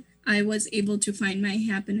of it. I was able to find my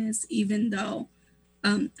happiness even though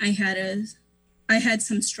I had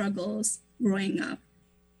some struggles growing up,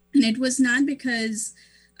 and it was not because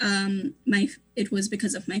it was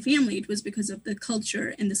because of my family. It was because of the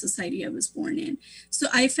culture and the society I was born in. So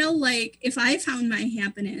I felt like if I found my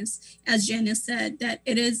happiness, as Janice said, that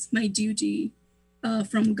it is my duty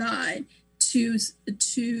from God to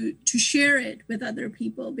share it with other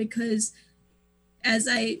people, because as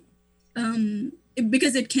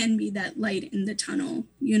because it can be that light in the tunnel.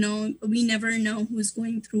 We never know who's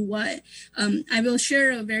going through what. I will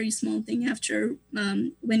share a very small thing. After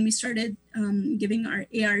when we started giving our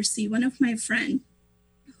ARC, one of my friend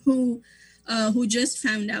who just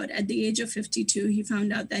found out at the age of 52, he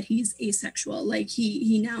found out that he's asexual. Like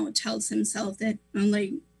he now tells himself that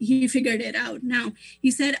like he figured it out. Now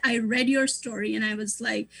he said, I read your story and I was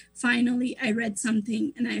like, finally I read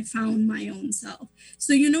something and I found my own self.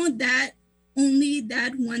 So that only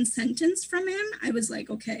that one sentence from him, I was like,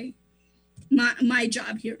 okay, my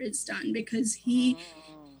job here is done, because he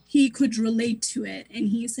could relate to it. And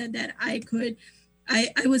he said that I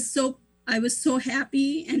was so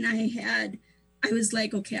happy, and I was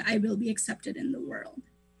like, okay, I will be accepted in the world,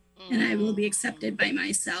 and I will be accepted by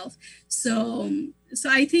myself. So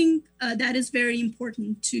I think that is very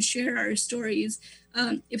important, to share our stories.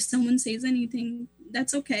 If someone says anything,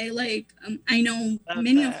 that's okay. Like I know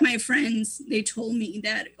many of my friends, they told me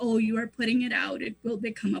that, oh, you are putting it out, it will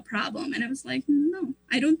become a problem. And I was like, no,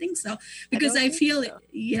 I don't think so, because I feel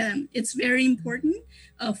it's very important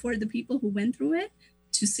for the people who went through it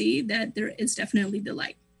to see that there is definitely the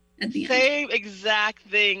light at the end. Same exact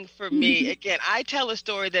thing for me. Again, I tell a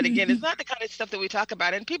story that, again, it's not the kind of stuff that we talk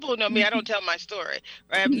about. And people who know me, I don't tell my story.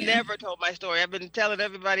 Right? I've never told my story. I've been telling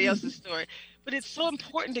everybody else's story. But it's so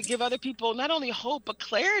important to give other people not only hope, but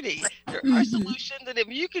clarity. There are solutions. And if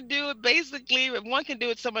you can do it, basically, if one can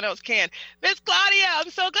do it, someone else can. Miss Claudia,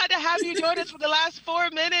 I'm so glad to have you join us for the last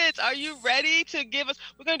 4 minutes. Are you ready to give us,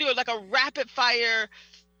 we're going to do it like a rapid fire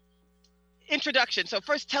introduction. So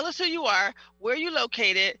first, tell us who you are, where you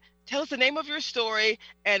located, tell us the name of your story,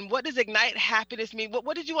 and what does Ignite Happiness mean?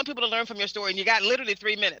 What did you want people to learn from your story? And you got literally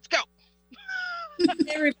 3 minutes. Go.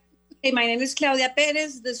 Hey, my name is Claudia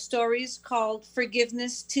Perez. The story is called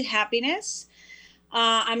Forgiveness to Happiness.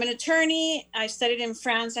 I'm an attorney. I studied in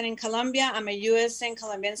France and in Colombia. I'm a U.S. and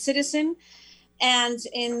Colombian citizen. And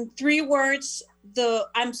in 3 words,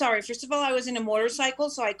 I'm sorry. First of all, I was in a motorcycle,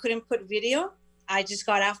 so I couldn't put video. I just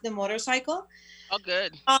got off the motorcycle. Oh,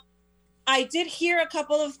 good. I did hear a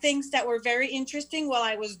couple of things that were very interesting while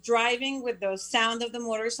I was driving with the sound of the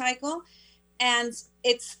motorcycle. And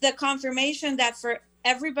it's the confirmation that for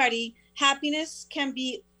everybody, happiness can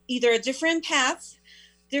be either a different path,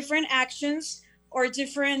 different actions, or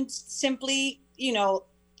different simply,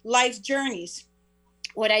 life journeys.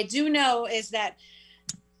 What I do know is that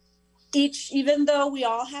even though we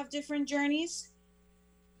all have different journeys,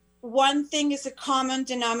 one thing is a common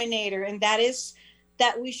denominator, and that is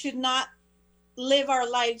that we should not live our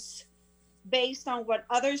lives based on what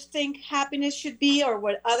others think happiness should be or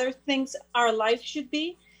what others think our life should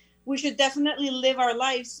be. We should definitely live our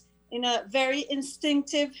lives in a very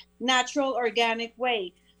instinctive, natural, organic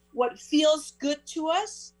way. What feels good to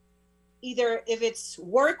us, either if it's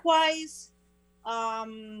work-wise,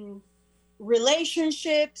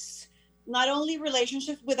 relationships, not only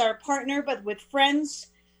relationships with our partner, but with friends,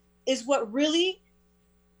 is what really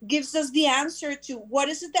gives us the answer to what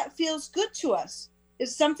is it that feels good to us. If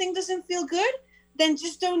something doesn't feel good, then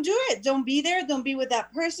just don't do it. Don't be there. Don't be with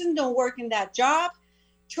that person. Don't work in that job.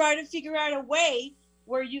 Try to figure out a way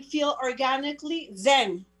where you feel organically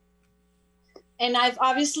zen. And I've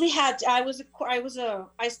obviously I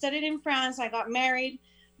studied in France. I got married,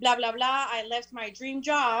 blah, blah, blah. I left my dream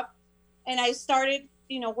job and I started,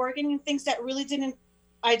 working in things that really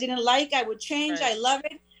I didn't like. I would change. Right. I love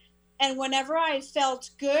it. And whenever I felt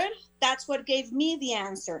good, that's what gave me the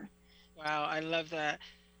answer. Wow, I love that.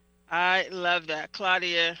 I love that.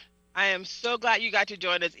 Claudia, I am so glad you got to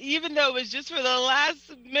join us, even though it was just for the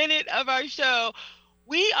last minute of our show.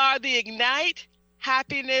 We are the Ignite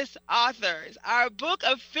Happiness authors. Our book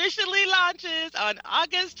officially launches on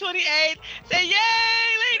August 28th. Say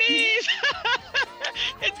yay, ladies!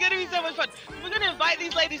 It's going to be so much fun. We're going to invite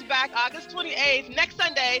these ladies back August 28th, next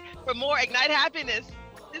Sunday, for more Ignite Happiness.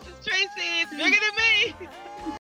 This is Traci. It's bigger than me.